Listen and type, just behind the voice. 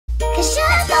Let's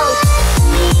go.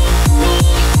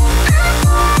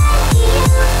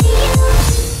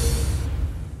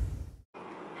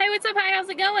 Hey, what's up? Hi, how's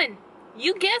it going?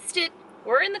 You guessed it.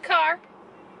 We're in the car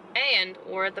and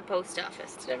we're at the post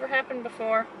office. It's never happened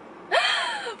before.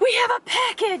 We have a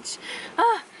package.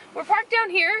 We're parked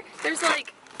down here. There's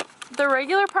like the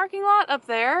regular parking lot up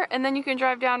there, and then you can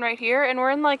drive down right here, and we're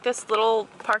in like this little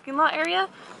parking lot area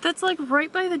that's like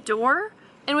right by the door,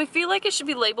 and we feel like it should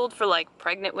be labeled for like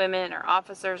pregnant women or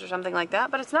officers or something like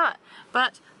that, but it's not.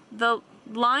 But the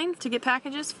line to get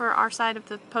packages for our side of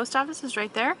the post office is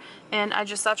right there, and I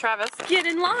just saw Travis get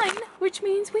in line, which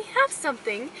means we have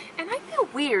something, and I feel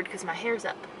weird because my hair's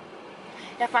up.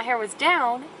 If my hair was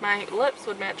down, my lips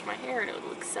would match my hair and it would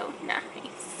look so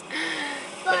nice.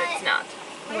 But it's not.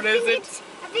 What is it?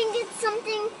 I think it's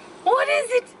something. What is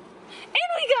it? And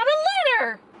we got a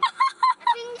letter!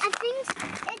 I think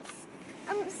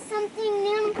it's something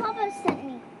Nana and Papa sent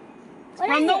me. What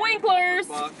From is the it? Winklers!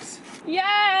 Box.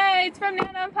 Yay! It's from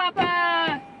Nana and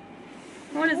Papa!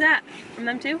 What is that? From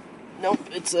them too? Nope,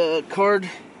 it's a card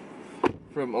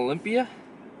from Olympia.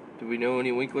 Do we know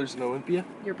any Winklers in Olympia?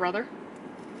 Your brother?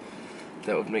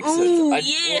 That would make Ooh, sense.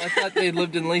 yeah. Well, I thought they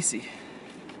lived in Lacey.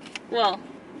 Well,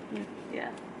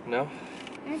 yeah. No?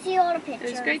 I see all the It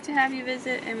pictures. was great to have you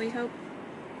visit, and we hope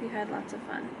you had lots of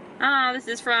fun. Oh, this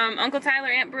is from Uncle Tyler,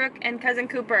 Aunt Brooke, and Cousin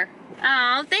Cooper.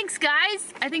 Oh, thanks,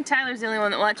 guys. I think Tyler's the only one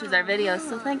that watches our videos,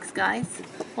 so thanks, guys.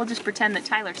 We'll just pretend that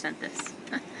Tyler sent this.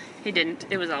 He didn't.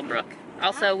 It was all Brooke.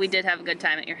 Also, we did have a good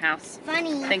time at your house.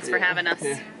 Funny. Thanks for having us.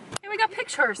 Yeah. And we got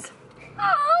pictures.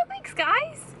 Oh, thanks,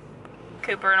 guys.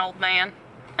 Cooper, an old man.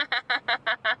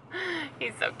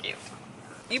 He's so cute.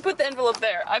 You put the envelope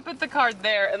there, I put the card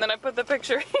there, and then I put the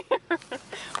picture here.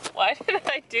 Why did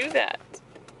I do that?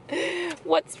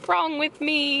 What's wrong with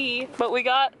me? But we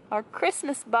got our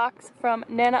Christmas box from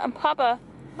Nana and Papa.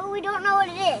 But we don't know what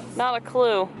it is. Not a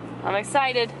clue. I'm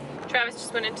excited. Travis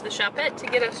just went into the Shoppette to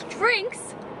get us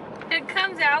drinks. It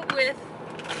comes out with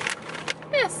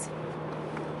this.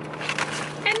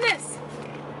 And this.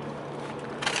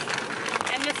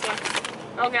 And this one.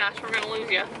 Oh gosh, we're gonna lose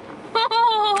you.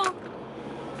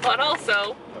 But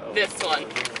also, this one.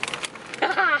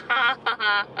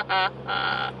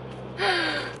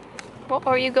 What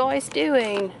are you guys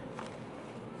doing?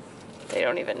 They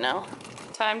don't even know.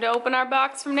 Time to open our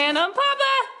box from Nana and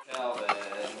Papa! Calvin,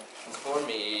 it's for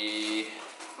me.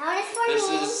 How is for This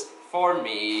me? is for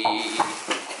me.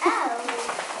 Oh.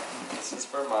 This is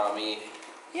for mommy.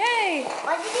 Yay!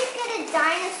 Why did you get a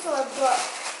dinosaur book?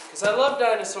 Because I love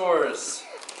dinosaurs.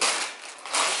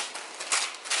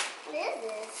 What is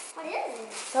this? What is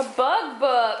this? The bug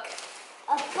book!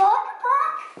 A book?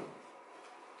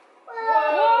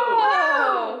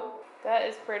 Whoa! That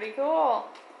is pretty cool.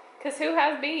 Cause who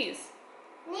has bees?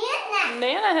 Nana.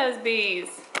 Nana has bees.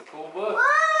 Cool book.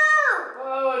 Whoa!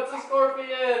 Whoa, it's a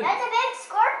scorpion. That's a big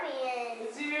scorpion.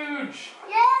 It's huge.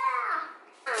 Yeah.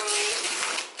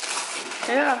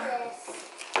 Yeah. This.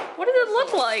 What does it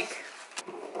look like?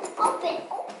 Open.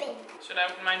 Should I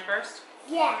open mine first?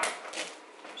 Yeah. Or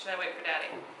should I wait for Daddy?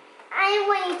 I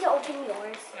want you to open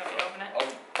yours. You want me to open it?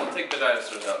 I'll take the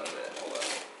dinosaurs out in a minute. Hold on.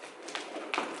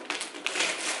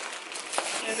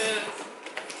 It is.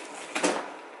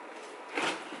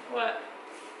 What?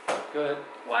 Go ahead.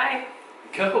 Why?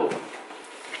 Go.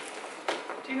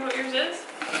 Do you know what yours is?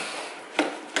 I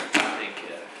think,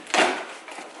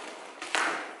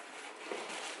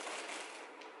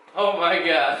 Oh my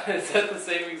god, is that the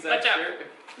same exact Watch out. shirt?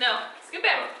 No. Scoot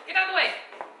back. Get out of the way.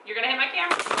 You're gonna hit my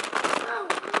camera.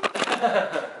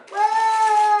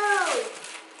 Whoa!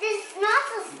 This is not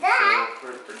just that.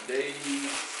 For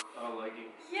days. Oh,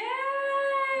 leggings. Yay!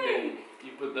 Then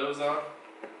you put those on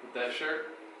with that shirt.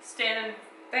 Standing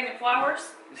thing of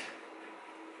flowers.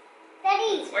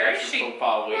 Daddy. Where is she?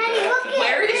 Daddy, look at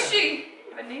Where it. is she?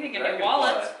 I need to get my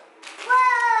wallet.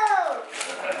 Whoa!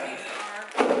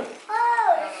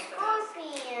 Oh,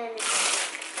 scorpion.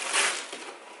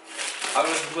 I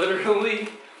was literally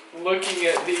looking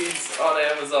at these on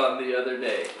Amazon the other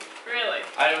day. Really?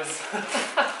 I was.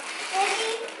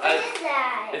 Daddy, what is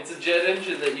that? It's a jet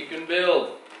engine that you can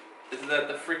build. Isn't that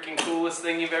the freaking coolest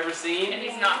thing you've ever seen? And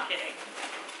he's not kidding.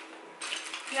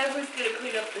 Yeah, who's gonna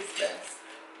clean up this mess?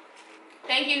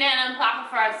 Thank you, Nana and Papa,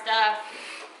 for our stuff.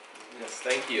 Yes,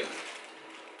 thank you. Is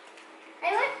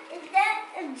that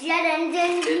a jet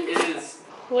engine? It is.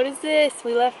 What is this?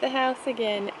 We left the house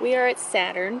again. We are at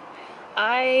Saturn.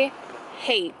 I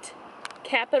hate,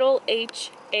 capital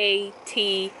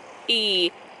H-A-T-E,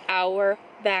 our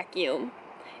vacuum.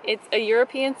 It's a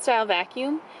European style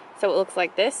vacuum, so it looks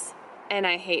like this. and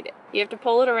I hate it. You have to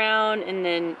pull it around and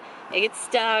then it gets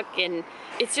stuck and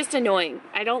it's just annoying.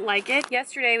 I don't like it.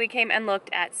 Yesterday we came and looked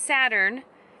at Saturn,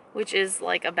 which is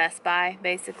like a Best Buy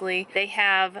basically. They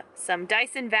have some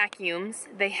Dyson vacuums.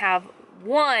 They have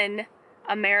one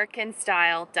American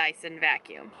style Dyson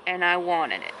vacuum and I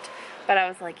wanted it. But I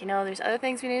was like, you know, there's other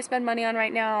things we need to spend money on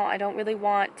right now. I don't really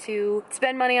want to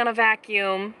spend money on a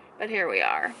vacuum. But here we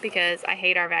are, because I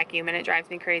hate our vacuum and it drives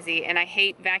me crazy. And I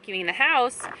hate vacuuming the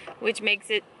house, which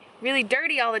makes it really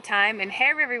dirty all the time and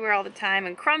hair everywhere all the time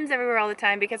and crumbs everywhere all the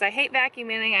time because I hate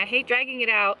vacuuming, I hate dragging it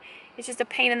out. It's just a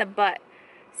pain in the butt.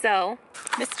 So,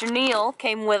 Mr. Neil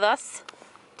came with us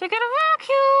to get a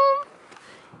vacuum.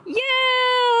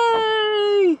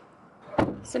 Yay!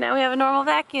 So now we have a normal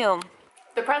vacuum.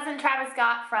 The present Travis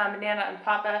got from Nana and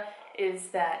Papa is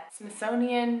that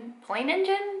Smithsonian plane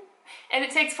engine. And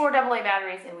it takes 4 AA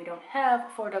batteries, and we don't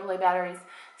have 4 AA batteries.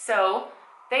 So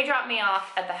they dropped me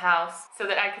off at the house so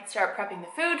that I could start prepping the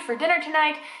food for dinner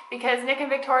tonight because Nick and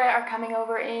Victoria are coming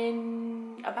over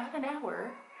in about an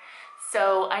hour.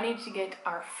 So I need to get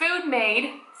our food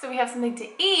made so we have something to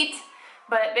eat.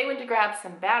 But they went to grab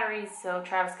some batteries so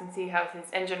Travis can see how his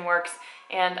engine works.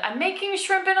 And I'm making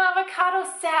shrimp and avocado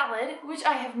salad, which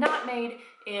I have not made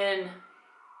in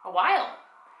a while.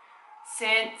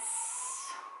 Since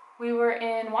we were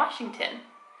in Washington.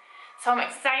 So I'm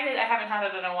excited. I haven't had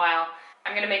it in a while.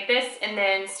 I'm gonna make this and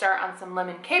then start on some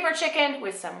lemon caper chicken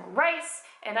with some rice.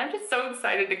 And I'm just so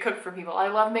excited to cook for people. I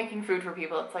love making food for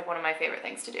people. It's like one of my favorite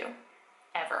things to do,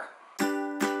 ever.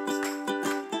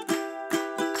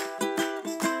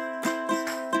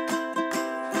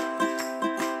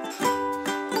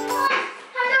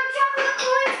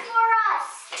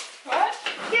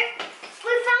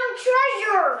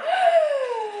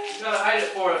 Hide it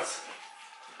for us.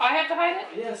 I have to hide it?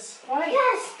 Yes. Why?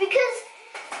 Yes, because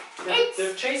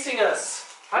They're chasing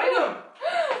us. Hide them.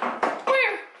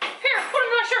 Where? Here, put in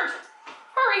my shirt.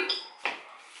 Hurry.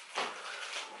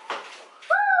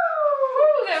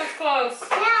 Woo, that was close.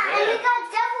 yeah, and we got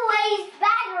double A's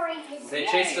batteries. They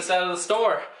chased us out of the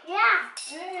store. Yeah.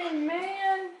 Hey,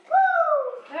 man.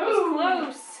 Woo! That was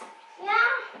close. Yeah.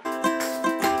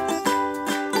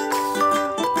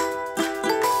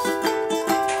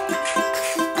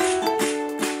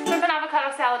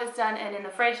 Salad is done and in the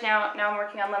fridge now. Now I'm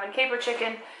working on lemon caper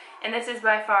chicken, and this is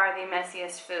by far the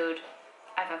messiest food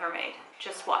I've ever made.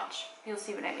 Just watch. You'll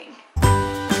see what I mean.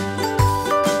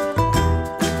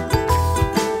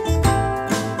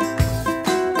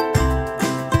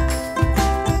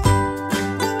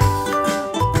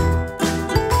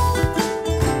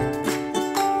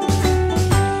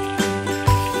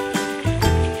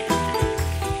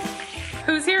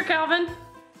 Who's here, Calvin? Nick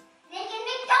and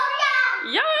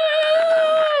Victoria! Yay!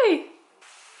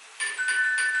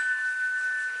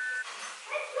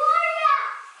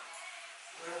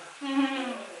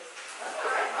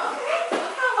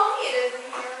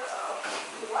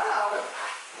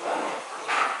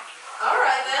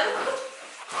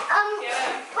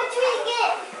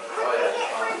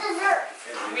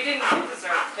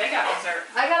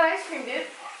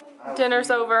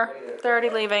 Dinner's over. They're already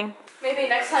leaving. Maybe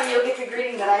next time you'll get the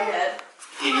greeting that I did.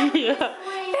 Yeah.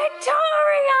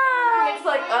 Victoria! It's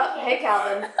like, oh, hey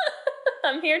Calvin.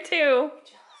 I'm here too.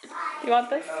 You want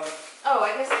this? Oh,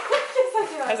 I guess I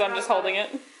do. As I'm just holding it.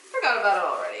 Forgot about it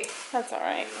already. That's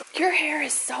alright. Your hair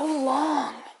is so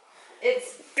long. It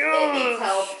needs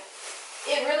help.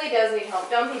 It really does need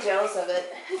help. Don't be jealous of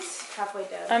it. It's halfway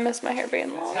dead. I miss my hair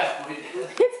being long.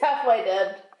 It's halfway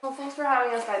dead. Well, thanks for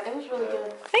having us, guys. It was really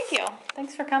good. Thank you.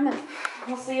 Thanks for coming.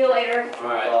 We'll see you later.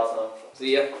 Alright. Awesome.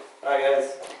 See ya. Alright,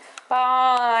 guys.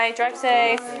 Bye. Drive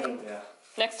safe. Yeah.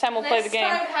 Next time we'll play the game.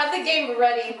 Next time, have the game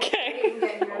ready.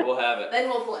 Okay. We'll have it. Then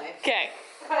we'll play. Okay.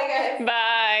 Bye, guys.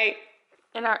 Bye.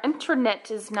 And our internet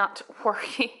is not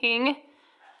working.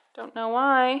 Don't know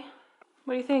why.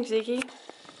 What do you think, Zeke?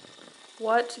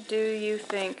 What do you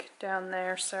think down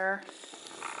there, sir?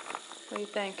 What do you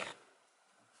think?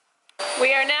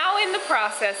 We are now in the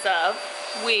process of,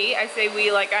 I say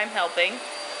we like I'm helping,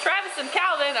 Travis and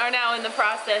Calvin are now in the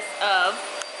process of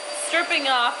stripping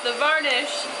off the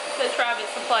varnish that Travis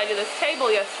applied to this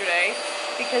table yesterday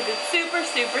because it's super,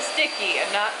 super sticky and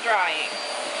not drying.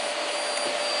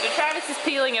 So Travis is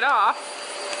peeling it off.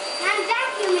 I'm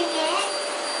vacuuming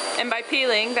it. And by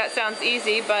peeling, that sounds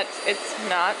easy, but it's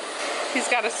not. He's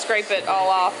got to scrape it all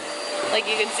off. Like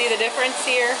you can see the difference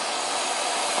here.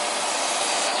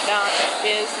 Not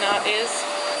is.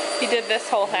 He did this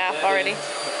whole half already.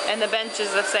 And the bench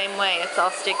is the same way. It's all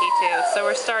sticky too. So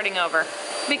we're starting over.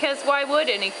 Because why would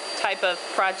any type of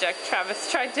project Travis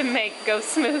tried to make go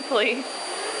smoothly?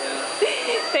 Yeah.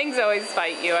 Things always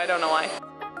fight you, I don't know why.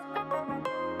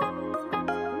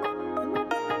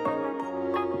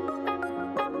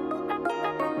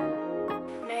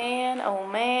 Man, oh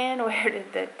man, where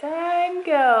did the time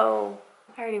go?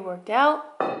 I already worked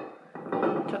out,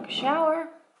 took a shower,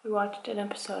 we watched an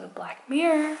episode of Black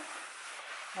Mirror.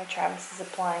 Now Travis is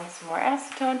applying some more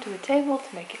acetone to the table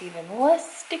to make it even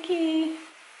less sticky,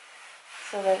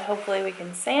 so that hopefully we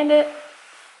can sand it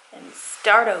and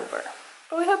start over.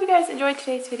 But we hope you guys enjoyed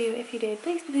today's video. If you did,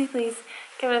 please, please, please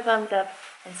give it a thumbs up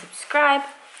and subscribe,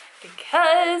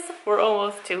 because we're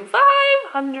almost to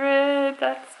 500.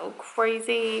 That's so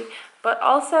crazy. But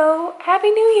also,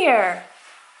 Happy New Year.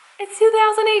 It's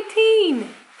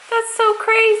 2018. That's so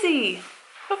crazy.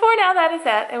 But for now, that is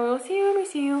that, and we will see you when we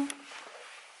see you.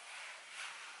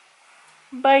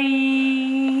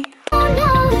 Bye. Oh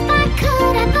no, if I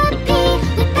could, I